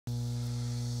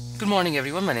Good morning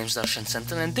everyone, my name is Darshan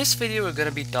Senthil, and in this video we're going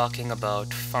to be talking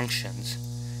about functions.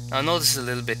 Now I know this is a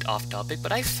little bit off topic,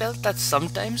 but I felt that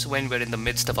sometimes when we're in the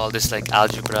midst of all this like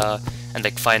algebra and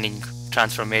like finding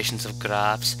transformations of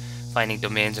graphs, finding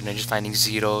domains and ranges, finding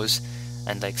zeros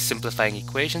and like simplifying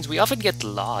equations, we often get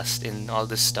lost in all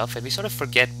this stuff and we sort of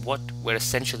forget what we're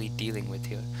essentially dealing with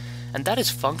here. And that is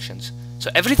functions.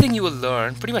 So everything you will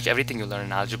learn, pretty much everything you learn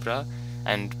in algebra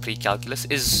and pre-calculus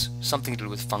is something to do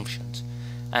with functions.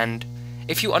 And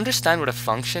if you understand what a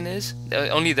function is,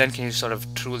 only then can you sort of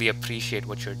truly appreciate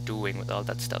what you're doing with all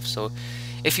that stuff. So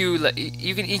if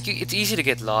it's easy to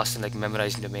get lost in like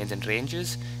memorizing domains and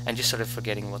ranges and just sort of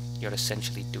forgetting what you're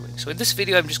essentially doing. So in this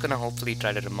video I'm just gonna hopefully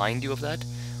try to remind you of that,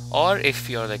 or if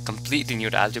you're like completely new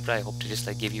to algebra, I hope to just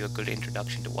like give you a good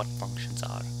introduction to what functions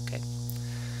are. Okay,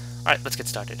 alright, let's get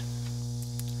started.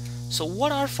 So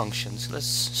what are functions? Let's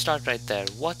start right there.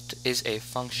 What is a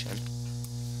function?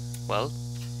 Well,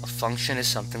 a function is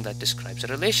something that describes a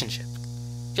relationship.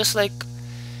 Just like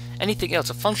anything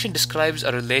else, a function describes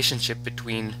a relationship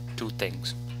between two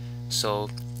things.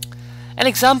 So an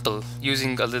example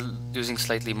using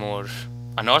slightly more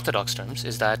unorthodox terms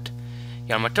is that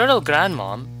your maternal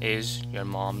grandmom is your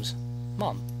mom's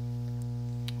mom.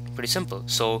 Pretty simple.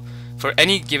 So for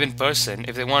any given person,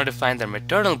 if they wanted to find their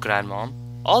maternal grandmom,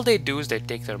 all they do is they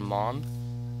take their mom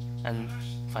and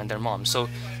find their mom. So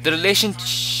the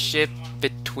relationship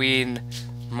between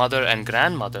mother and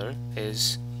grandmother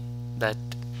is that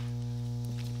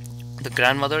the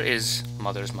grandmother is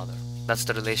mother's mother. That's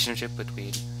the relationship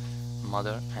between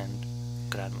mother and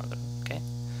grandmother. Okay,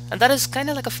 and that is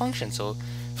kind of like a function. So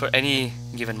for any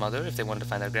given mother, if they wanted to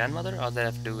find their grandmother, all they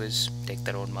have to do is take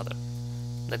their own mother,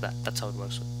 like that. That's how it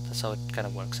works. That's how it kind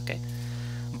of works. Okay,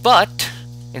 but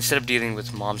instead of dealing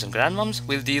with moms and grandmoms,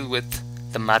 we'll deal with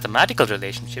the mathematical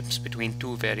relationships between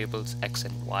two variables x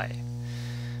and y.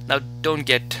 Now don't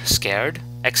get scared,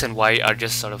 x and y are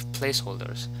just sort of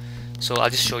placeholders. So I'll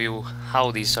just show you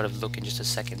how these sort of look in just a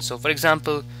second. So for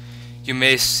example, you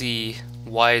may see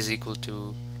y is equal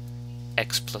to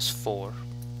x plus 4.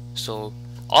 So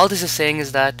all this is saying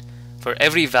is that for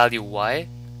every value y,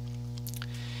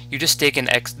 you just take an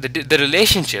x, the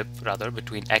relationship rather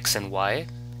between x and y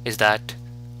is that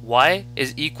y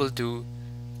is equal to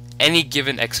any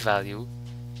given x value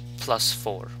plus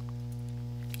 4.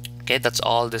 Okay, that's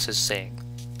all this is saying.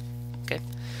 Okay,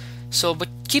 so but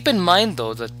keep in mind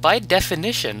though that by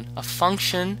definition a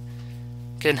function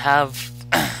can have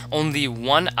only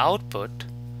one output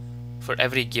for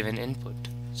every given input.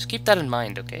 So keep that in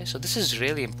mind. Okay, so this is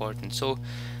really important. So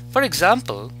for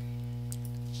example,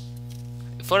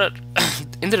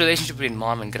 in the relationship between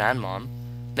mom and grandmom,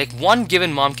 like one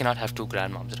given mom cannot have two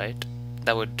grandmoms, right?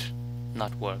 That would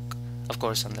not work, of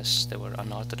course, unless there were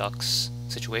unorthodox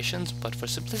situations, but for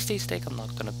simplicity's sake I'm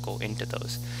not going to go into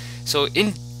those. So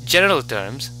in general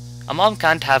terms, a mom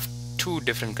can't have two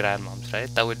different grandmoms,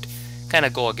 right? That would kind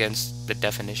of go against the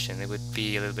definition. It would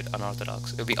be a little bit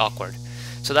unorthodox. It would be awkward.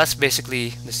 So that's basically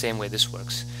the same way this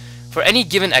works. For any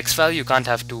given x value, you can't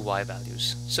have two y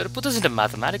values. So to put this into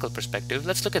mathematical perspective,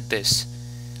 let's look at this.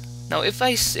 Now if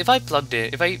I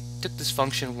took this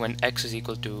function when x is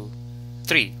equal to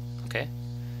 3, okay,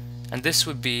 and this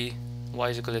would be y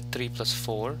is equal to 3 plus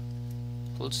 4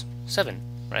 equals 7,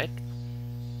 right?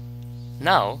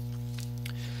 Now,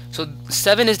 so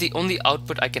 7 is the only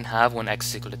output I can have when x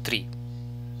is equal to 3.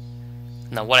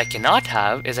 Now what I cannot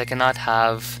have is I cannot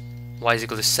have y is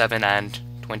equal to 7 and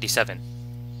 27.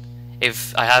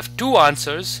 If I have two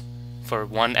answers for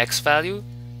one x value,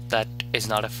 that is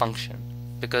not a function,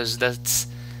 because that's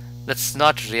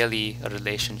not really a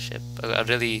relationship.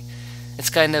 It's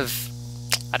kind of,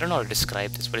 I don't know how to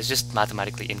describe this, but it's just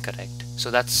mathematically incorrect. So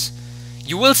that's,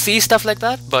 you will see stuff like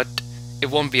that, but it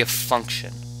won't be a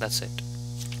function. That's it.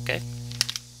 Okay,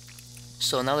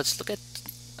 so now let's look at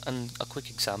a quick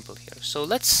example here. So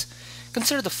let's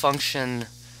consider the function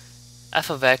f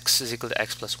of x is equal to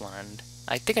x plus 1, and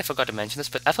I think I forgot to mention this,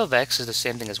 but f of x is the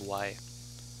same thing as y.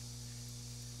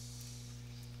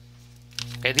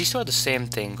 Okay, these two are the same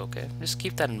thing, okay? Just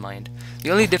keep that in mind. The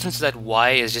only difference is that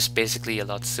y is just basically a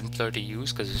lot simpler to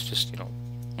use because it's just, you know,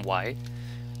 y.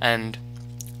 And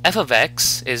f of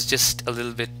x is just a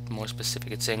little bit more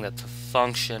specific. It's saying that the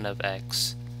function of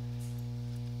x.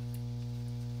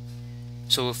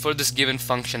 So for this given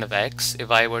function of x, if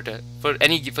I were to, for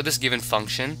this given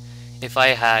function, if I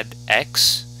had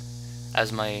x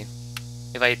as my,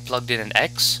 if I had plugged in an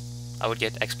x, I would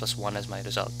get x plus 1 as my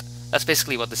result. That's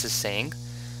basically what this is saying.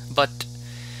 But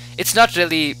it's not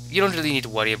really, you don't really need to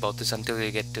worry about this until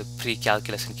you get to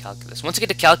pre-calculus and calculus. Once you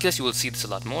get to calculus, you will see this a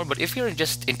lot more, but if you're in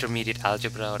just intermediate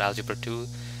algebra or algebra 2,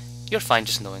 you're fine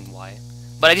just knowing y.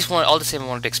 But I just want, all the same, I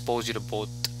wanted to expose you to both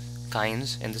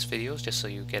kinds in this video, just so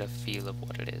you get a feel of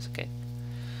what it is, okay?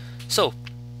 So,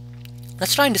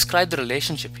 let's try and describe the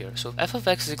relationship here. So if f of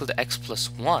x is equal to x plus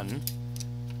 1,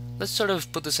 let's sort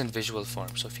of put this in visual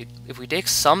form. So if we take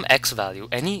some x value,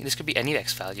 this could be any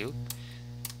x value,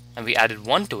 and we added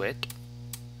 1 to it,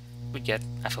 we get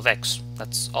f of x.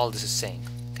 That's all this is saying,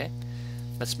 okay?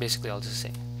 That's basically all this is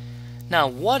saying. Now,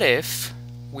 what if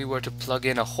we were to plug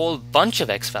in a whole bunch of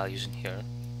x values in here,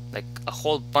 like a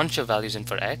whole bunch of values in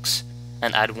for x,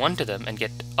 and add 1 to them and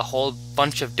get a whole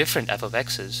bunch of different f of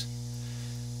x's?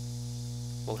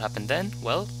 What would happen then?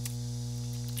 Well,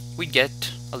 we'd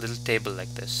get a little table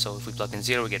like this. So if we plug in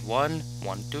 0, we get 1,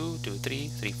 1, 2, 2, 3,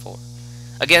 3, 4.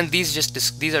 Again, these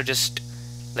are just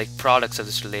like products of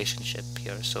this relationship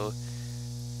here. So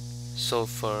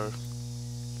for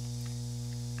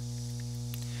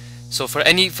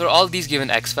all these given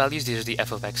x values, these are the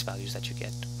f of x values that you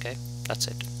get. Okay, that's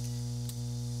it.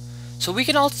 So we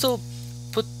can also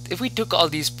put, if we took all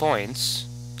these points,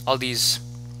 all these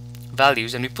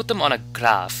values, and we put them on a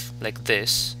graph like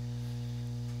this,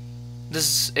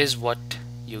 this is what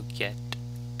you get.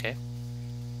 Okay,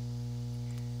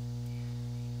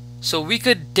 so we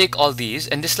could take all these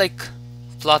and just like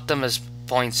plot them as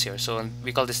points here. So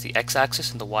we call this the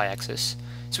x-axis and the y-axis.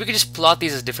 So we could just plot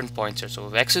these as different points here. So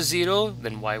if x is 0,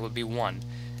 then y will be 1.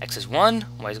 X is 1,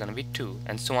 y is going to be 2,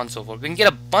 and so on and so forth. We can get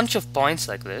a bunch of points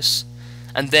like this,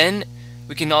 and then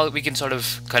we can sort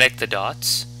of connect the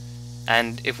dots.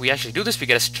 And if we actually do this, we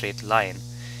get a straight line.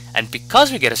 And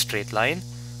because we get a straight line,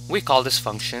 we call this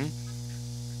function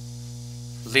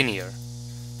linear.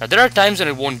 Now there are times when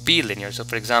it won't be linear. So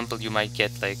for example, you might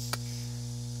get like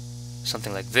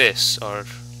something like this or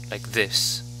like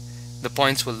this. The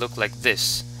points will look like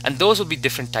this, and those will be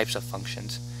different types of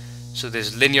functions. So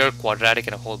there's linear, quadratic,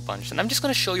 and a whole bunch. And I'm just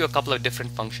going to show you a couple of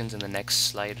different functions in the next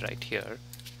slide right here.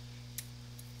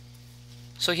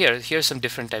 So here's some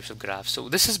different types of graphs. So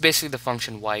this is basically the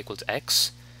function y equals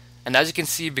x, and as you can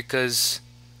see, because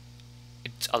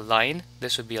it's a line,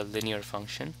 this would be a linear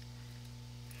function.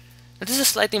 Now this is a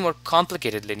slightly more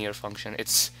complicated linear function.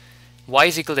 It's y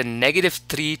is equal to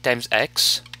 -3 times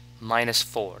x minus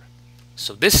 4.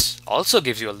 So this also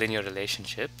gives you a linear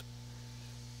relationship.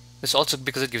 This also,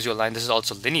 because it gives you a line, this is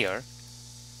also linear,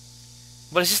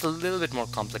 but it's just a little bit more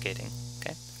complicating.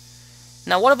 Okay.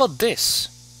 Now what about this?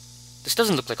 This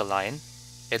doesn't look like a line.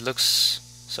 It looks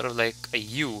sort of like a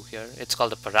U here. It's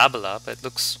called a parabola, but it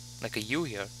looks like a U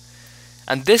here.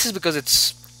 And this is because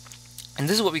this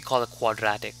is what we call a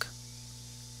quadratic.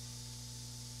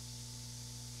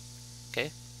 Okay,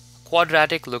 a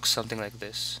quadratic looks something like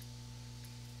this.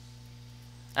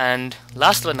 And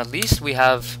last but not least, we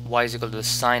have y is equal to the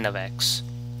sine of x.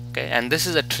 Okay, and this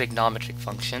is a trigonometric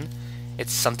function.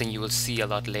 It's something you will see a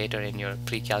lot later in your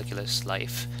pre-calculus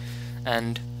life.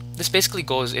 And this basically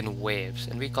goes in waves,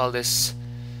 and we call this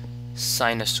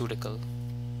sinusoidal.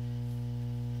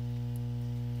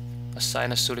 A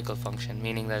sinusoidal function,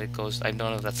 meaning that it goes, I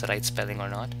don't know if that's the right spelling or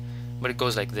not, but it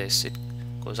goes like this. It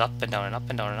goes up and down and up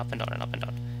and down and up and down and up and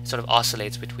down. It sort of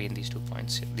oscillates between these 2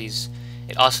 points.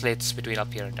 It oscillates between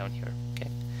up here and down here.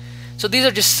 Okay, so these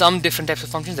are just some different types of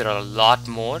functions. There are a lot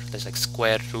more. There's like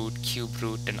square root, cube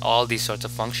root, and all these sorts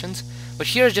of functions. But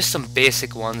here are just some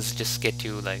basic ones, just get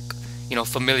you like, you know,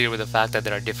 familiar with the fact that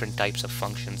there are different types of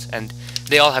functions, and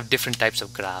they all have different types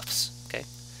of graphs. Okay,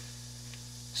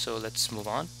 so let's move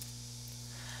on.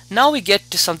 Now we get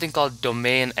to something called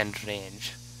domain and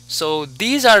range. So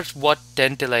these are what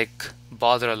tend to like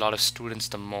bother a lot of students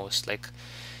the most. Like,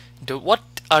 what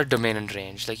are domain and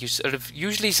range? Like, you sort of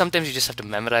usually sometimes you just have to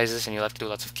memorize this and you'll have to do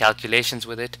lots of calculations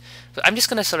with it. But I'm just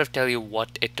gonna sort of tell you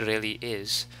what it really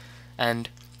is. And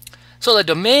so the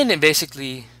domain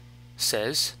basically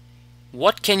says,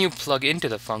 what can you plug into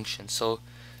the function? So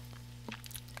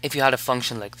if you had a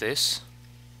function like this,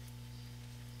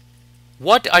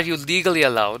 what are you legally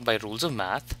allowed by rules of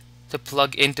math to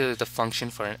plug into the function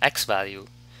for an x value?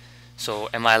 So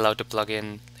am I allowed to plug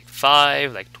in like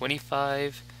 5, like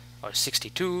 25, or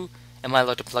 62? Am I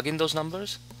allowed to plug in those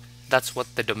numbers? That's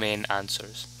what the domain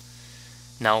answers.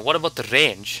 Now what about the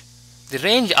range? The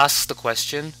range asks the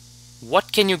question,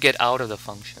 what can you get out of the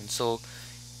function? So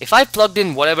if I plugged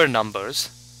in whatever numbers,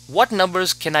 what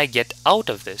numbers can I get out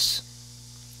of this?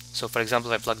 So for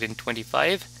example, if I plugged in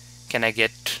 25, can I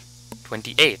get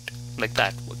 28? Like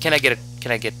that. Can I get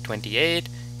 28?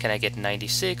 Can I get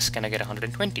 96? Can I get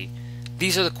 120?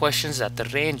 These are the questions that the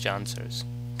range answers.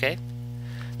 Okay?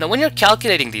 Now when you're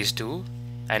calculating these two,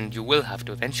 and you will have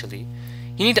to eventually,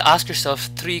 you need to ask yourself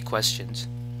 3 questions.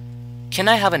 Can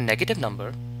I have a negative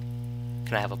number?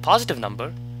 Can I have a positive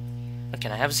number? or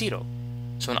can I have 0?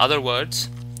 So in other words,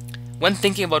 when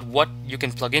thinking about what you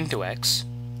can plug into x,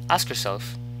 ask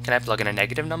yourself, can I plug in a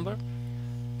negative number?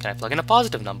 Can I plug in a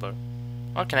positive number?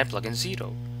 Or can I plug in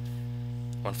 0?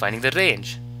 When finding the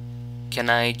range, can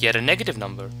I get a negative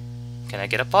number? Can I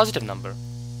get a positive number?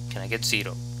 Can I get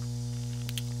 0?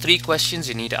 3 questions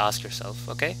you need to ask yourself,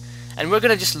 okay? And we're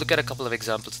going to just look at a couple of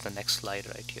examples in the next slide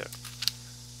right here.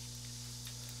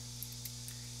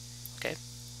 Okay.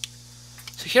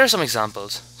 So here are some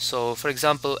examples. So for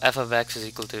example, f of x is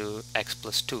equal to x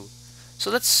plus 2.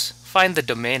 So let's find the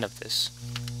domain of this.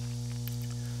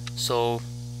 So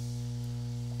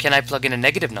can I plug in a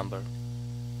negative number?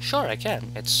 Sure, I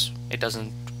can. It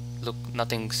doesn't look,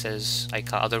 nothing says I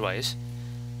can't otherwise.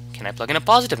 Can I plug in a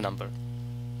positive number?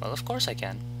 Well, of course I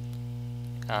can.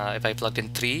 If I plugged in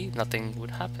 3, nothing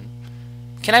would happen.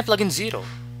 Can I plug in 0?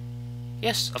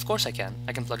 Yes, of course I can.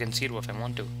 I can plug in 0 if I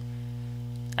want to.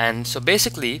 And so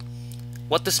basically,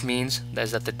 what this means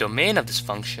is that the domain of this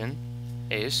function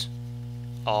is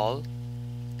all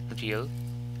real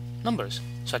numbers.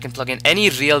 So I can plug in any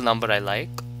real number I like,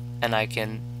 and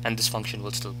this function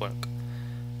will still work.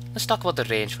 Let's talk about the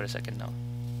range for a second now.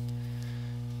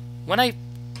 When I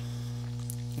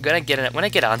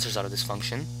get answers out of this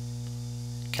function,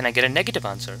 can I get a negative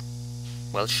answer?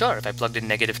 Well, sure. If I plugged in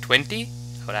negative 20,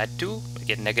 I would add 2, I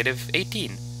get negative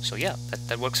 18. So yeah,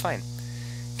 that works fine.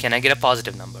 Can I get a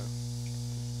positive number?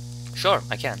 Sure,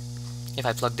 I can. If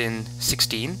I plugged in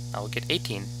 16, I would get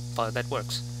 18. That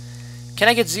works. Can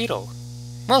I get 0?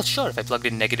 Well, sure. If I plugged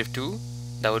in negative 2,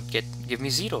 that would give me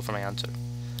 0 for my answer.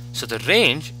 So the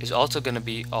range is also going to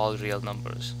be all real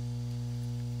numbers.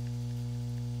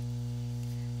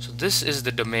 So this is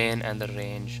the domain and the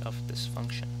range of this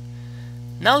function.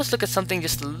 Now let's look at something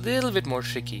just a little bit more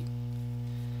tricky.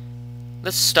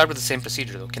 Let's start with the same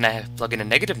procedure though. Can I plug in a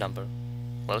negative number?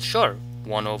 Well, sure.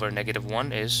 1 over negative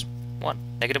 1 is 1.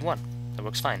 Negative 1. That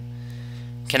works fine.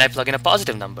 Can I plug in a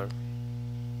positive number?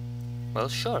 Well,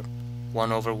 sure.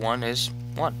 1 over 1 is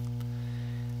 1.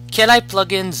 Can I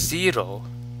plug in 0?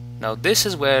 Now this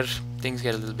is where things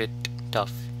get a little bit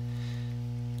tough.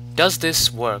 Does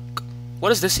this work? What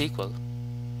does this equal?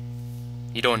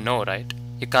 You don't know, right?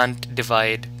 You can't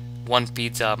divide one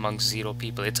pizza amongst 0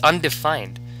 people. It's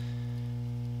undefined.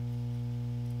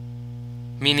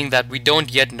 Meaning that we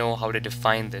don't yet know how to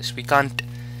define this. We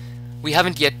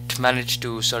haven't yet managed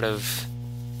to sort of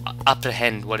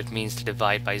apprehend what it means to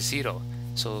divide by 0.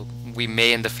 So we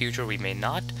may in the future, we may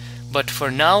not. But for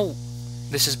now,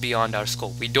 this is beyond our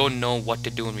scope. We don't know what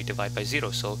to do when we divide by 0.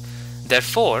 So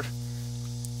therefore,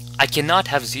 I cannot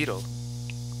have 0.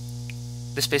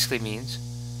 This basically means,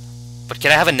 but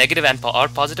can I have a negative and or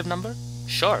positive number?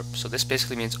 Sure. So this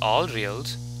basically means all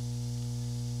reals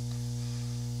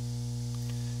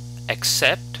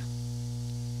except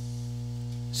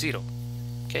 0.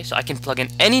 Okay, so I can plug in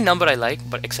any number I like,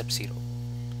 but except 0.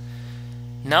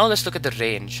 Now let's look at the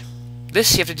range.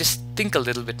 This you have to just think a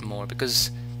little bit more, because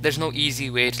there's no easy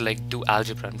way to like do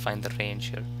algebra and find the range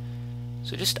here.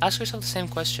 So just ask yourself the same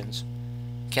questions.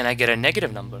 Can I get a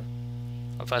negative number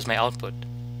as my output?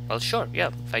 Well, sure,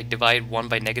 yeah. If I divide 1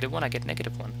 by negative 1, I get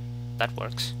negative 1. That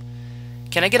works.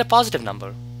 Can I get a positive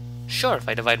number? Sure, if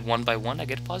I divide 1 by 1, I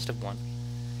get a positive 1.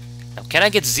 Now, can I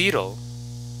get 0?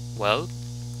 Well,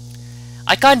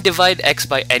 I can't divide x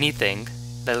by anything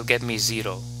that'll get me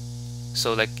 0.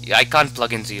 So like, I can't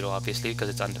plug in 0 obviously because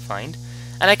it's undefined.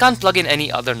 And I can't plug in any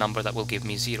other number that will give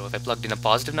me 0. If I plugged in a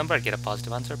positive number, I get a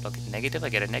positive answer. Plug in negative, I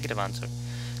get a negative answer.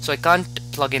 So I can't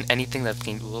plug in anything that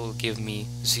will give me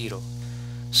 0.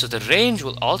 So the range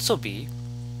will also be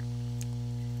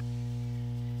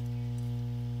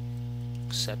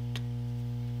except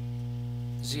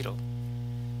 0.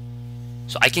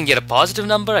 So I can get a positive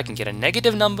number, I can get a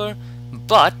negative number,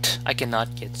 but I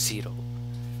cannot get 0.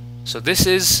 So this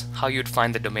is how you'd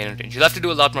find the domain and range. You'll have to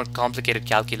do a lot more complicated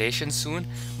calculations soon,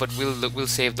 but we'll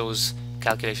save those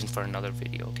calculations for another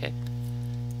video, okay?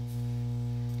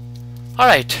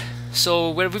 Alright,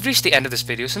 so we've reached the end of this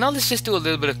video, so now let's just do a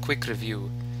little bit of quick review.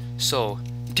 So,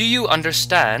 do you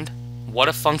understand what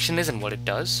a function is and what it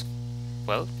does?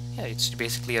 Well, yeah, it's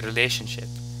basically a relationship.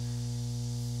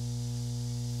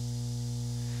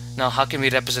 Now, how can we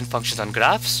represent functions on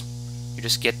graphs? You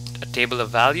just get a table of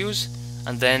values,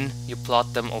 and then you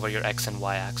plot them over your x and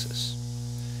y axis.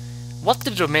 What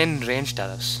did the domain and range tell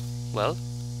us? Well,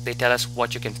 they tell us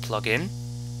what you can plug in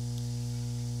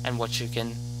and what you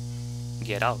can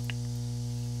get out.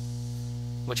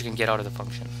 What you can get out of the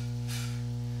function.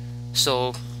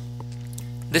 So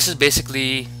this is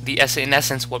basically in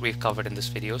essence what we've covered in this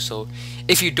video. So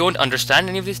if you don't understand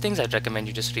any of these things, I'd recommend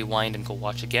you just rewind and go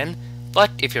watch again.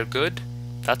 But if you're good,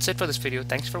 that's it for this video.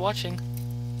 Thanks for watching.